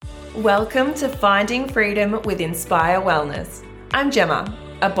Welcome to Finding Freedom with Inspire Wellness. I'm Gemma,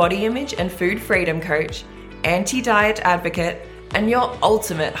 a body image and food freedom coach, anti-diet advocate, and your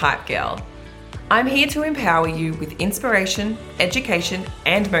ultimate hype girl. I'm here to empower you with inspiration, education,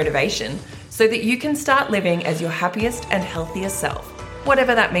 and motivation so that you can start living as your happiest and healthiest self,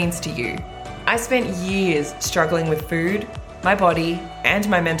 whatever that means to you. I spent years struggling with food, my body, and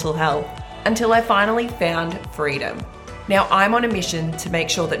my mental health until I finally found freedom. Now I'm on a mission to make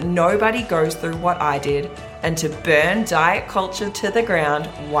sure that nobody goes through what I did and to burn diet culture to the ground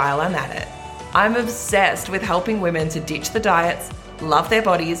while I'm at it. I'm obsessed with helping women to ditch the diets, love their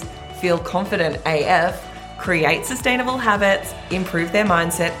bodies, feel confident AF, create sustainable habits, improve their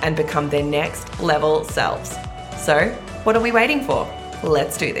mindset, and become their next level selves. So, what are we waiting for?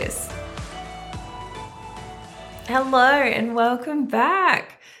 Let's do this. Hello and welcome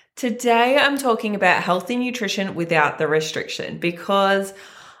back. Today I'm talking about healthy nutrition without the restriction because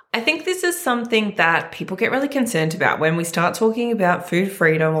I think this is something that people get really concerned about when we start talking about food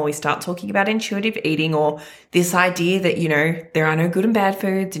freedom or we start talking about intuitive eating or this idea that, there are no good and bad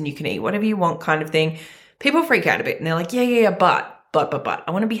foods and you can eat whatever you want kind of thing. People freak out a bit and they're like, but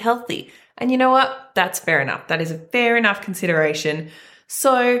I want to be healthy. And you know what? That's fair enough. That is a fair enough consideration.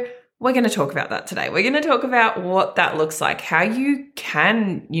 So we're going to talk about that today. We're going to talk about what that looks like, how you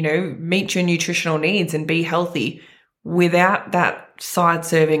can, meet your nutritional needs and be healthy without that side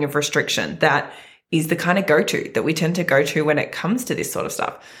serving of restriction. That is the kind of go-to that we tend to go to when it comes to this sort of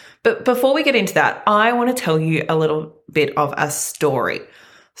stuff. But before we get into that, I want to tell you a little bit of a story.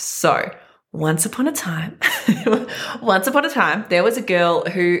 So once upon a time, there was a girl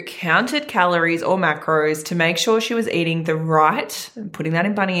who counted calories or macros to make sure she was eating the right, putting that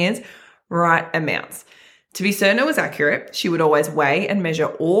in bunny ears, right amounts. To be certain it was accurate, she would always weigh and measure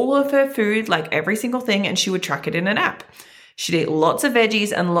all of her food, like every single thing, and she would track it in an app. She'd eat lots of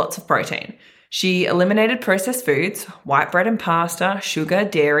veggies and lots of protein. She eliminated processed foods, white bread and pasta, sugar,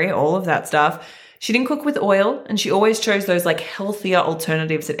 dairy, all of that stuff. She didn't cook with oil, and she always chose those healthier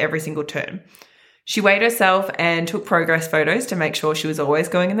alternatives at every single turn. She weighed herself and took progress photos to make sure she was always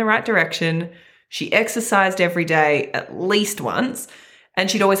going in the right direction. She exercised every day at least once, and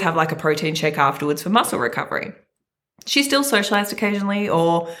she'd always have a protein shake afterwards for muscle recovery. She still socialized occasionally,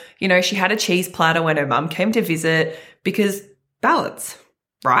 or, she had a cheese platter when her mum came to visit because balance,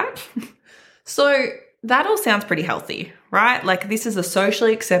 right? So that all sounds pretty healthy, right? This is a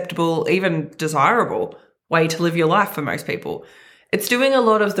socially acceptable, even desirable way to live your life for most people. It's doing a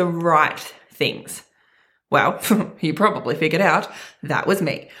lot of the right things. Well, you probably figured out that was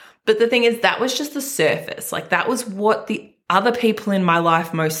me. But the thing is, that was just the surface. That was what the other people in my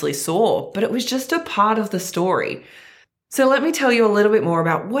life mostly saw, but it was just a part of the story. So let me tell you a little bit more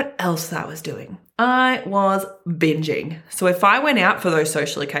about what else I was doing. I was binging. So if I went out for those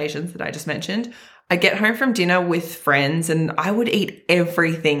social occasions that I just mentioned, I'd get home from dinner with friends and I would eat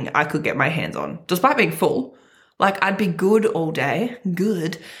everything I could get my hands on, despite being full. I'd be good all day,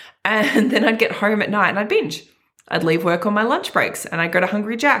 and then I'd get home at night and I'd binge. I'd leave work on my lunch breaks and I'd go to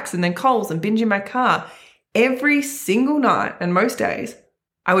Hungry Jack's and then Coles and binge in my car. Every single night and most days,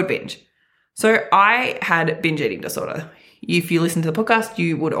 I would binge. So I had binge eating disorder. If you listen to the podcast,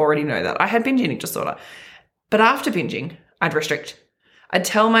 you would already know that. I had binge eating disorder. But after binging, I'd restrict. I'd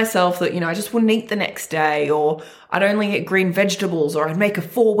tell myself that, I just wouldn't eat the next day, or I'd only eat green vegetables, or I'd make a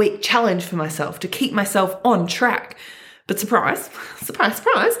 4-week challenge for myself to keep myself on track. But surprise,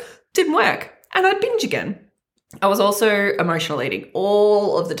 didn't work. And I'd binge again. I was also emotional eating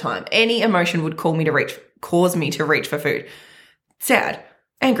all of the time. Any emotion would cause me to reach for food. Sad,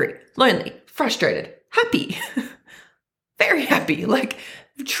 angry, lonely, frustrated, happy, very happy.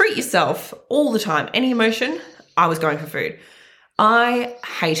 Treat yourself all the time. Any emotion, I was going for food. I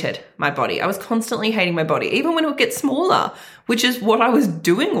hated my body. I was constantly hating my body, even when it would get smaller, which is what I was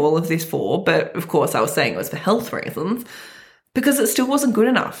doing all of this for. But of course, I was saying it was for health reasons because it still wasn't good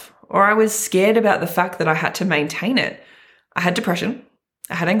enough, or I was scared about the fact that I had to maintain it. I had depression.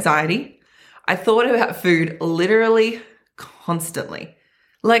 I had anxiety. I thought about food literally constantly,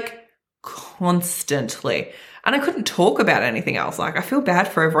 constantly. And I couldn't talk about anything else. I feel bad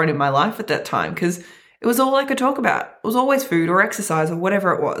for everyone in my life at that time because it was all I could talk about. It was always food or exercise or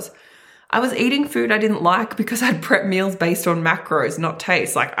whatever it was. I was eating food I didn't like because I'd prep meals based on macros, not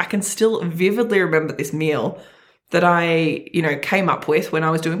taste. I can still vividly remember this meal that I, came up with when I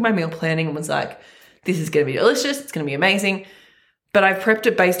was doing my meal planning and was like, this is going to be delicious. It's going to be amazing. But I prepped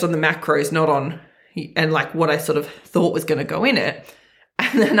it based on the macros, not on, and what I sort of thought was going to go in it.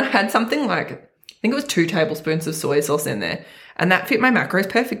 And then I had something I think it was 2 tablespoons of soy sauce in there. And that fit my macros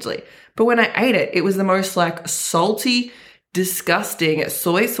perfectly. But when I ate it, it was the most salty, disgusting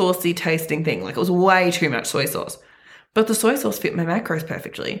soy saucy tasting thing. Like it was way too much soy sauce. But the soy sauce fit my macros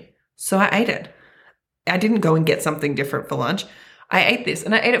perfectly. So I ate it. I didn't go and get something different for lunch. I ate this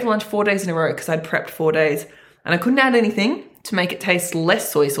and I ate it for lunch 4 days in a row because I'd prepped 4 days and I couldn't add anything to make it taste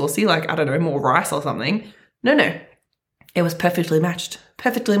less soy saucy, like, I don't know, more rice or something. No. It was perfectly matched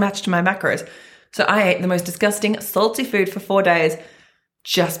to my macros. So I ate the most disgusting, salty food for 4 days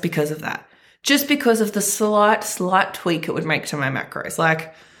just because of that. Just because of the slight tweak it would make to my macros.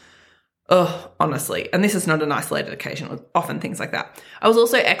 Like, oh, honestly. And this is not an isolated occasion. Often things like that. I was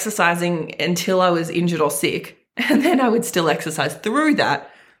also exercising until I was injured or sick. And then I would still exercise through that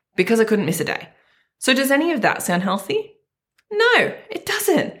because I couldn't miss a day. So does any of that sound healthy? No, it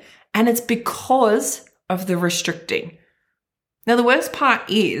doesn't. And it's because of the restricting. Now, the worst part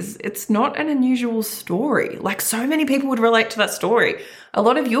is it's not an unusual story. Like, so many people would relate to that story. A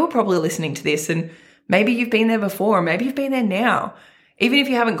lot of you are probably listening to this and maybe you've been there before, or maybe you've been there now. Even if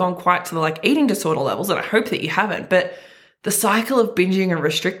you haven't gone quite to the like eating disorder levels, and I hope that you haven't, but the cycle of binging and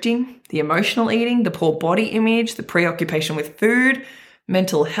restricting, the emotional eating, the poor body image, the preoccupation with food,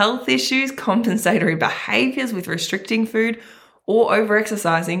 mental health issues, compensatory behaviors with restricting food or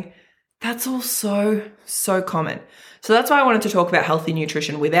over-exercising, that's all so common. So that's why I wanted to talk about healthy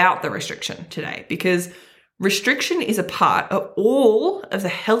nutrition without the restriction today, because restriction is a part of all of the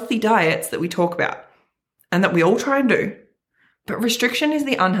healthy diets that we talk about and that we all try and do. But restriction is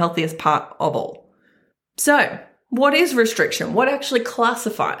the unhealthiest part of all. So what is restriction? What actually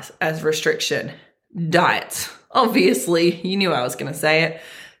classifies as restriction? Diets. Obviously, you knew I was going to say it.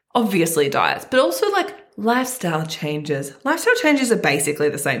 Obviously diets, but also like lifestyle changes. Lifestyle changes are basically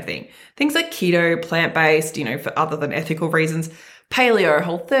the same thing. Things like keto, plant-based, for other than ethical reasons, paleo,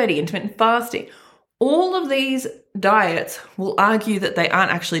 Whole30, intermittent fasting. All of these diets will argue that they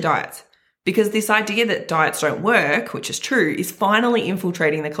aren't actually diets because this idea that diets don't work, which is true, is finally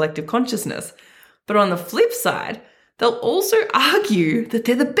infiltrating the collective consciousness. But on the flip side, they'll also argue that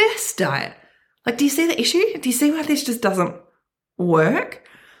they're the best diet. Like, do you see the issue? Do you see why this just doesn't work?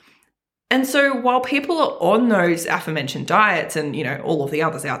 And so while people are on those aforementioned diets and, all of the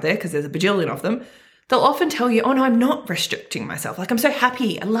others out there, because there's a bajillion of them, they'll often tell you, oh no, I'm not restricting myself. Like, I'm so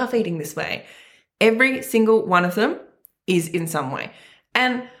happy. I love eating this way. Every single one of them is in some way.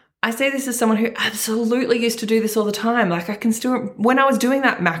 And I say this as someone who absolutely used to do this all the time. Like, I can still, when I was doing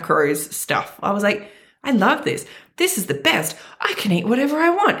that macros stuff, I was like, I love this. This is the best. I can eat whatever I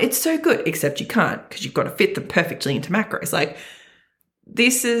want. It's so good, except you can't because you've got to fit them perfectly into macros. Like,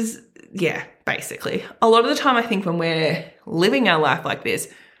 this is, basically. A lot of the time I think when we're living our life like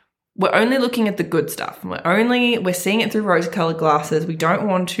this, we're only looking at the good stuff. We're seeing it through rose-colored glasses. We don't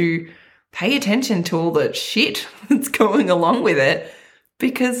want to pay attention to all the shit that's going along with it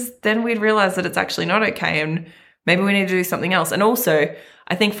because then we'd realize that it's actually not okay and maybe we need to do something else. And also,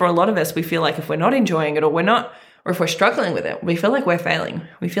 I think for a lot of us, we feel like if we're not enjoying it or if we're struggling with it, we feel like we're failing.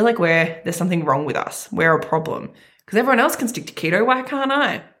 We feel like there's something wrong with us. We're a problem. Because everyone else can stick to keto, why can't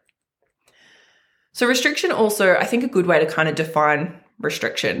I? So restriction also, I think a good way to kind of define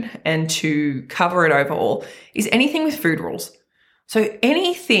restriction and to cover it overall is anything with food rules. So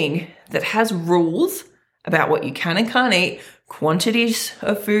anything that has rules about what you can and can't eat, quantities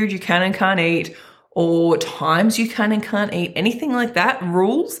of food you can and can't eat, or times you can and can't eat, anything like that,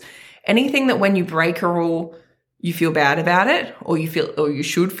 rules, anything that when you break a rule, you feel bad about it, or you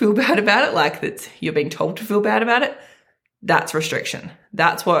should feel bad about it, like that you're being told to feel bad about it, that's restriction.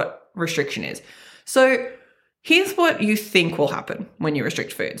 That's what restriction is. So here's what you think will happen when you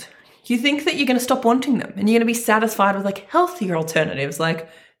restrict foods. You think that you're going to stop wanting them and you're going to be satisfied with like healthier alternatives like,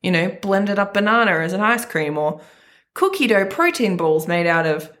 blended up banana as an ice cream or cookie dough protein balls made out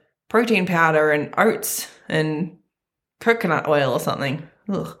of protein powder and oats and coconut oil or something.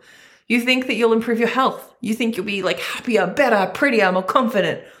 Ugh. You think that you'll improve your health. You think you'll be like happier, better, prettier, more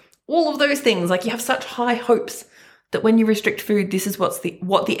confident. All of those things. Like you have such high hopes that when you restrict food, this is what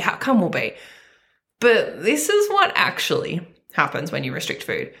the outcome will be. But this is what actually happens when you restrict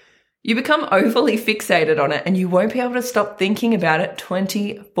food. You become overly fixated on it and you won't be able to stop thinking about it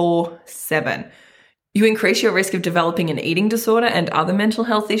 24/7. You increase your risk of developing an eating disorder and other mental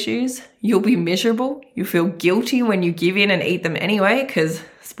health issues. You'll be miserable. You feel guilty when you give in and eat them anyway, because,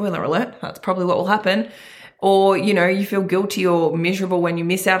 spoiler alert, that's probably what will happen. Or, you feel guilty or miserable when you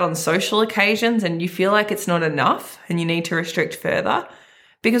miss out on social occasions and you feel like it's not enough and you need to restrict further.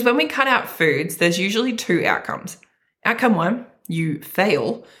 Because when we cut out foods, there's usually two outcomes. Outcome one, you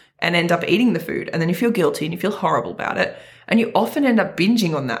fail and end up eating the food and then you feel guilty and you feel horrible about it. And you often end up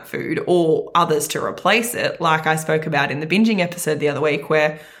binging on that food or others to replace it, like I spoke about in the binging episode the other week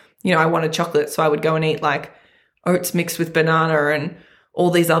where, I wanted chocolate, so I would go and eat like oats mixed with banana and all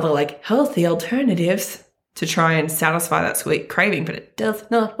these other like healthy alternatives to try and satisfy that sweet craving, but it does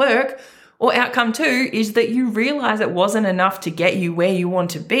not work. Or outcome 2 is that you realize it wasn't enough to get you where you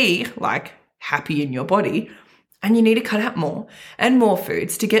want to be, like happy in your body, and you need to cut out more and more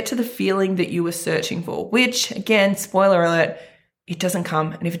foods to get to the feeling that you were searching for, which, again, spoiler alert, it doesn't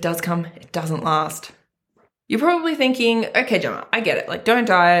come. And if it does come, it doesn't last. You're probably thinking, okay, Gemma, I get it. Like, don't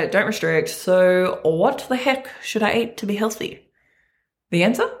diet, don't restrict. So what the heck should I eat to be healthy? The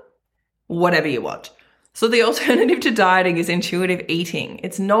answer? Whatever you want. So the alternative to dieting is intuitive eating.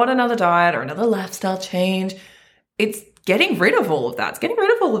 It's not another diet or another lifestyle change. It's getting rid of all of that. It's getting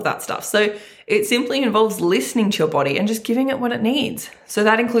rid of all of that stuff. So it simply involves listening to your body and just giving it what it needs. So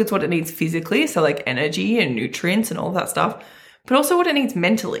that includes what it needs physically, so like energy and nutrients and all that stuff, but also what it needs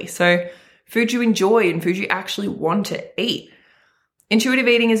mentally. So food you enjoy and food you actually want to eat. Intuitive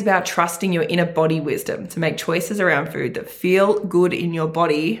eating is about trusting your inner body wisdom to make choices around food that feel good in your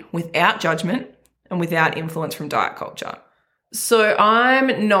body without judgment and without influence from diet culture. So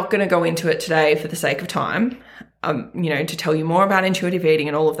I'm not going to go into it today for the sake of time, to tell you more about intuitive eating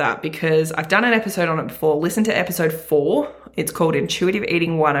and all of that, because I've done an episode on it before. Listen to episode 4. It's called Intuitive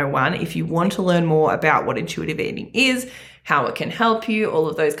Eating 101. If you want to learn more about what intuitive eating is, how it can help you, all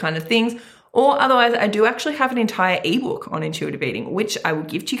of those kind of things. Or otherwise, I do actually have an entire ebook on intuitive eating, which I will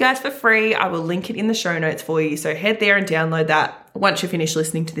give to you guys for free. I will link it in the show notes for you. So head there and download that once you finish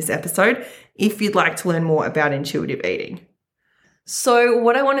listening to this episode, if you'd like to learn more about intuitive eating. So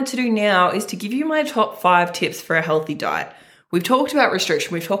what I wanted to do now is to give you my top 5 tips for a healthy diet. We've talked about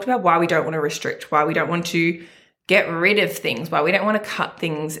restriction. We've talked about why we don't want to restrict, why we don't want to get rid of things, why we don't want to cut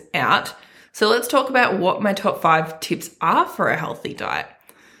things out. So let's talk about what my top 5 tips are for a healthy diet.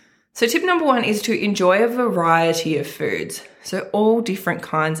 So tip number 1 is to enjoy a variety of foods. So all different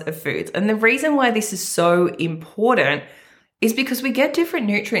kinds of foods. And the reason why this is so important is because we get different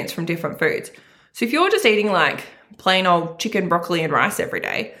nutrients from different foods. So if you're just eating like plain old chicken, broccoli, and rice every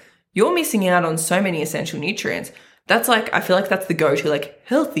day, you're missing out on so many essential nutrients. That's like, I feel like that's the go-to like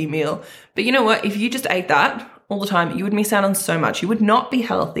healthy meal. But you know what? If you just ate that all the time, you would miss out on so much. You would not be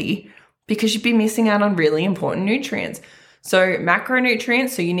healthy because you'd be missing out on really important nutrients. So macronutrients,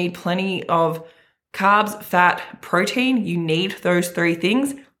 so you need plenty of carbs, fat, protein. You need those 3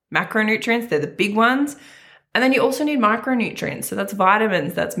 things. Macronutrients, they're the big ones. And then you also need micronutrients. So that's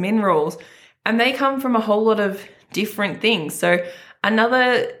vitamins, that's minerals. And they come from a whole lot of different things. So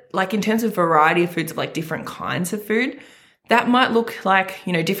another, like in terms of variety of foods of like different kinds of food, that might look like,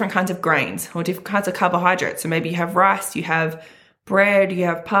 different kinds of grains or different kinds of carbohydrates. So maybe you have rice, you have bread, you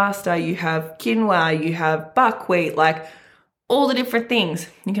have pasta, you have quinoa, you have buckwheat, like all the different things.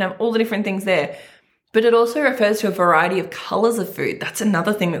 You can have all the different things there. But it also refers to a variety of colors of food. That's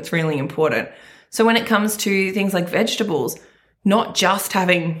another thing that's really important. So when it comes to things like vegetables, not just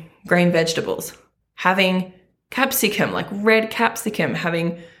having green vegetables, having capsicum, like red capsicum,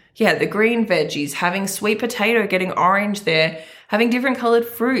 having, the green veggies, having sweet potato, getting orange there, having different colored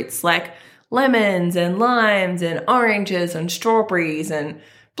fruits like lemons and limes and oranges and strawberries and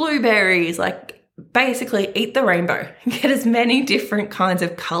blueberries, like basically eat the rainbow. Get as many different kinds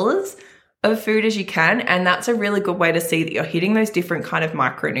of colors of food as you can. And that's a really good way to see that you're hitting those different kind of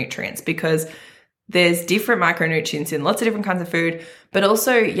micronutrients, because there's different micronutrients in lots of different kinds of food. But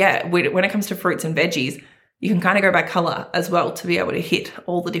also, when it comes to fruits and veggies, you can kind of go by color as well to be able to hit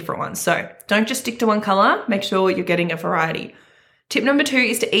all the different ones. So don't just stick to one color. Make sure you're getting a variety. Tip number 2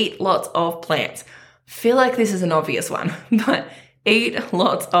 is to eat lots of plants. I feel like this is an obvious one, but eat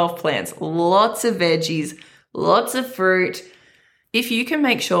lots of plants, lots of veggies, lots of fruit. If you can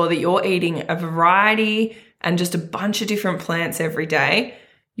make sure that you're eating a variety and just a bunch of different plants every day,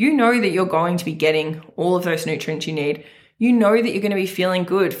 you know that you're going to be getting all of those nutrients you need. You know that you're going to be feeling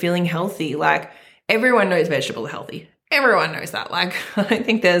good, feeling healthy. Like everyone knows vegetables are healthy. Everyone knows that. Like I don't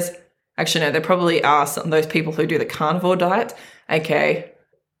think there probably are some those people who do the carnivore diet, aka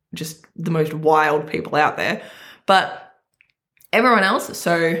just the most wild people out there. But everyone else,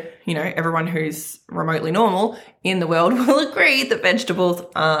 so, everyone who's remotely normal in the world will agree that vegetables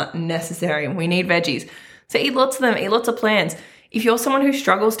are necessary and we need veggies. So eat lots of them, eat lots of plants. If you're someone who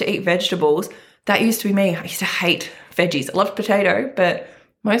struggles to eat vegetables, that used to be me. I used to hate veggies. I loved potato, but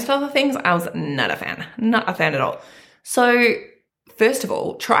most other things I was not a fan at all. So first of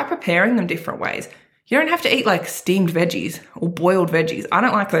all, try preparing them different ways. You don't have to eat like steamed veggies or boiled veggies. I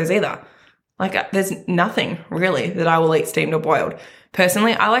don't like those either. Like there's nothing really that I will eat steamed or boiled.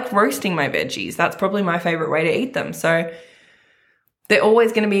 Personally, I like roasting my veggies. That's probably my favorite way to eat them. So they're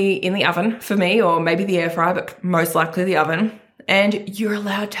always going to be in the oven for me, or maybe the air fryer, but most likely the oven. And you're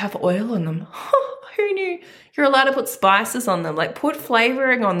allowed to have oil in them. who knew? You're allowed to put spices on them, like put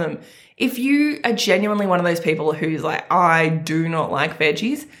flavoring on them. If you are genuinely one of those people who's like, I do not like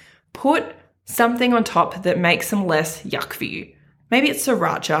veggies, put something on top that makes them less yuck for you. Maybe it's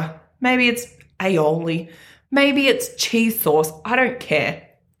sriracha, maybe it's aioli, maybe it's cheese sauce. I don't care.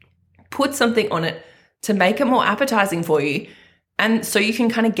 Put something on it to make it more appetizing for you. And so you can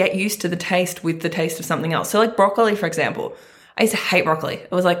kind of get used to the taste with the taste of something else. So like broccoli, for example, I used to hate broccoli.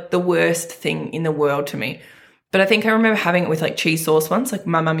 It was like the worst thing in the world to me. But I think I remember having it with like cheese sauce once. Like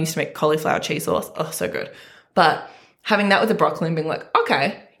my mum used to make cauliflower cheese sauce. Oh, so good. But having that with the broccoli and being like,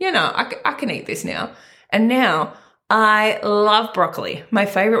 okay, I can eat this now. And now I love broccoli. My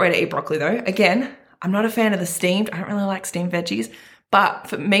favorite way to eat broccoli though, again, I'm not a fan of the steamed. I don't really like steamed veggies. But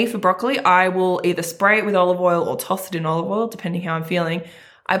for me, for broccoli, I will either spray it with olive oil or toss it in olive oil, depending how I'm feeling.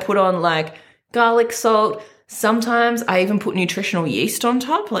 I put on like garlic salt. Sometimes I even put nutritional yeast on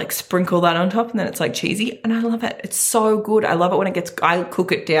top, like sprinkle that on top, and then it's like cheesy. And I love it. It's so good. I love it when I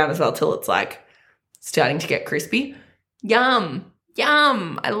cook it down as well till it's like starting to get crispy. Yum,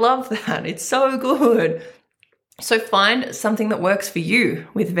 yum. I love that. It's so good. So find something that works for you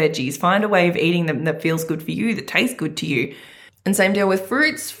with veggies. Find a way of eating them that feels good for you, that tastes good to you. And same deal with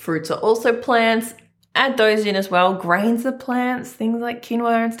fruits. Fruits are also plants. Add those in as well. Grains are plants. Things like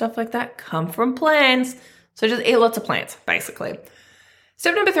quinoa and stuff like that come from plants. So just eat lots of plants, basically.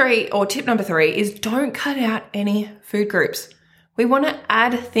 Tip number 3 is don't cut out any food groups. We want to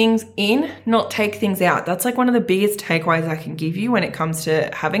add things in, not take things out. That's like one of the biggest takeaways I can give you when it comes to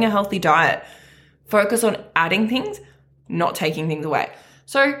having a healthy diet. Focus on adding things, not taking things away.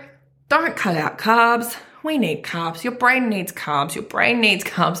 So don't cut out carbs. We need carbs. Your brain needs carbs. Your brain needs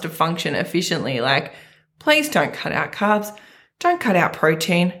carbs to function efficiently. Like, please don't cut out carbs. Don't cut out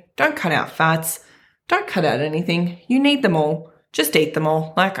protein. Don't cut out fats. Don't cut out anything. You need them all. Just eat them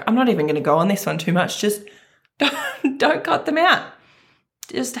all. Like, I'm not even going to go on this one too much. Just don't cut them out.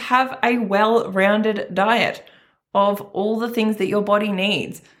 Just have a well-rounded diet of all the things that your body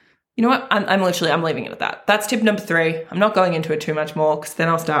needs. You know what? I'm leaving it at that. That's tip number 3. I'm not going into it too much more because then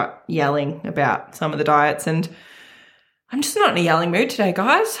I'll start yelling about some of the diets, and I'm just not in a yelling mood today,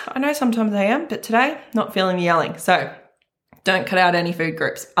 guys. I know sometimes I am, but today, not feeling the yelling. So don't cut out any food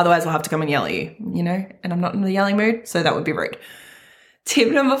groups. Otherwise, I'll have to come and yell at you, and I'm not in the yelling mood, so that would be rude. Tip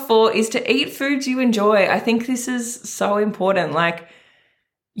number 4 is to eat foods you enjoy. I think this is so important. Like,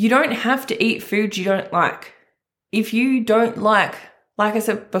 you don't have to eat foods you don't like. If you don't like I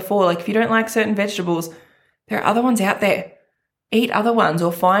said before, like if you don't like certain vegetables, there are other ones out there. Eat other ones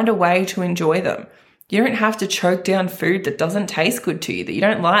or find a way to enjoy them. You don't have to choke down food that doesn't taste good to you, that you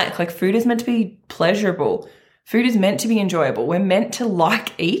don't like. Like, food is meant to be pleasurable. Food is meant to be enjoyable. We're meant to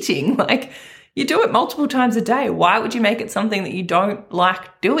like eating. Like, you do it multiple times a day. Why would you make it something that you don't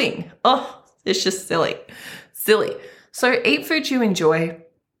like doing? Oh, it's just silly. Silly. So eat food you enjoy.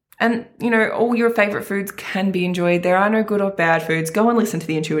 And, all your favorite foods can be enjoyed. There are no good or bad foods. Go and listen to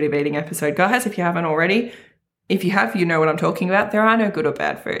the intuitive eating episode, guys, if you haven't already. If you have, you know what I'm talking about. There are no good or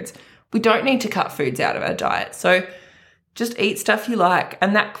bad foods. We don't need to cut foods out of our diet. So just eat stuff you like.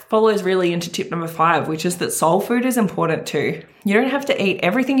 And that follows really into tip number 5, which is that soul food is important too. You don't have to eat.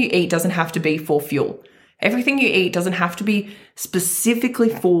 Everything you eat doesn't have to be for fuel. Everything you eat doesn't have to be specifically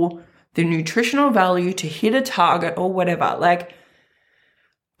for the nutritional value to hit a target or whatever. Like,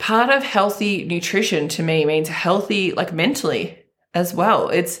 part of healthy nutrition to me means healthy, like mentally as well.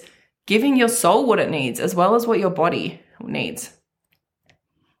 It's giving your soul what it needs as well as what your body needs.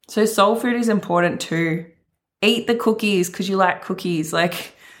 So soul food is important too. Eat the cookies because you like cookies.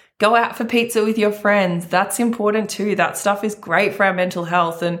 Like, go out for pizza with your friends. That's important too. That stuff is great for our mental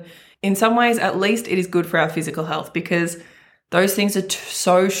health. And in some ways, at least it is good for our physical health because those things are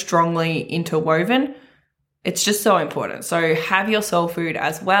so strongly interwoven. It's just so important. So have your soul food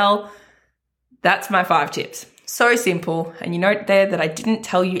as well. That's my 5 tips. So simple. And you note there that I didn't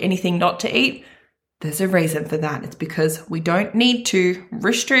tell you anything not to eat. There's a reason for that. It's because we don't need to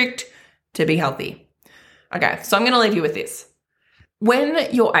restrict to be healthy. Okay, so I'm going to leave you with this.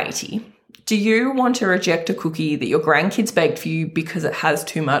 When you're 80, do you want to reject a cookie that your grandkids baked for you because it has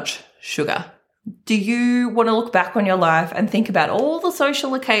too much sugar? Do you want to look back on your life and think about all the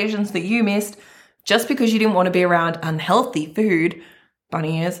social occasions that you missed just because you didn't want to be around unhealthy food,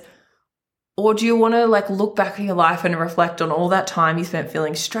 bunny ears? Or do you want to look back on your life and reflect on all that time you spent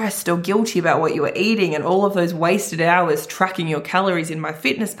feeling stressed or guilty about what you were eating and all of those wasted hours tracking your calories in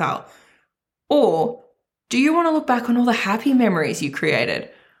MyFitnessPal? Or do you want to look back on all the happy memories you created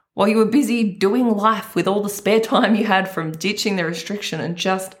while you were busy doing life with all the spare time you had from ditching the restriction and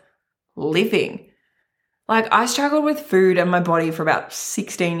just living? I struggled with food and my body for about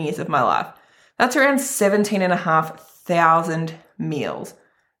 16 years of my life. That's around 17,500 meals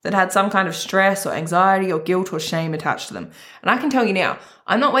that had some kind of stress or anxiety or guilt or shame attached to them. And I can tell you now,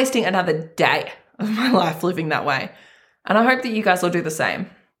 I'm not wasting another day of my life living that way. And I hope that you guys will do the same.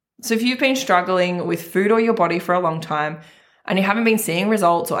 So if you've been struggling with food or your body for a long time and you haven't been seeing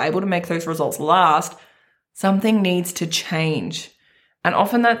results or able to make those results last, something needs to change. And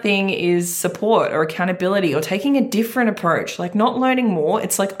often that thing is support or accountability or taking a different approach, like not learning more.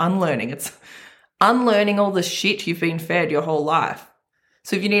 It's like unlearning. It's unlearning all the shit you've been fed your whole life.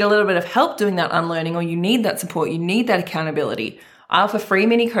 So if you need a little bit of help doing that unlearning, or you need that support, you need that accountability, I offer free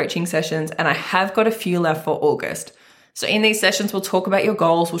mini coaching sessions, and I have got a few left for August. So in these sessions, we'll talk about your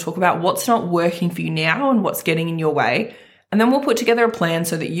goals. We'll talk about what's not working for you now and what's getting in your way. And then we'll put together a plan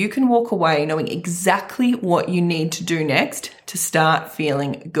so that you can walk away knowing exactly what you need to do next to start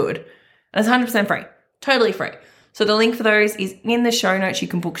feeling good. And it's 100% free, totally free. So the link for those is in the show notes. You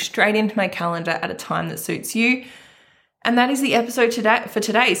can book straight into my calendar at a time that suits you. And that is the episode for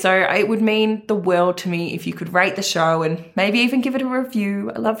today. So it would mean the world to me if you could rate the show and maybe even give it a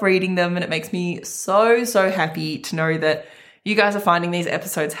review. I love reading them, and it makes me so, so happy to know that you guys are finding these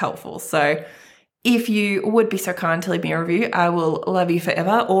episodes helpful. So if you would be so kind to leave me a review, I will love you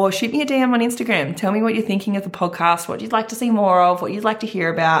forever. Or shoot me a DM on Instagram. Tell me what you're thinking of the podcast, what you'd like to see more of, what you'd like to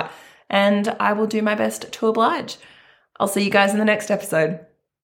hear about, and I will do my best to oblige. I'll see you guys in the next episode.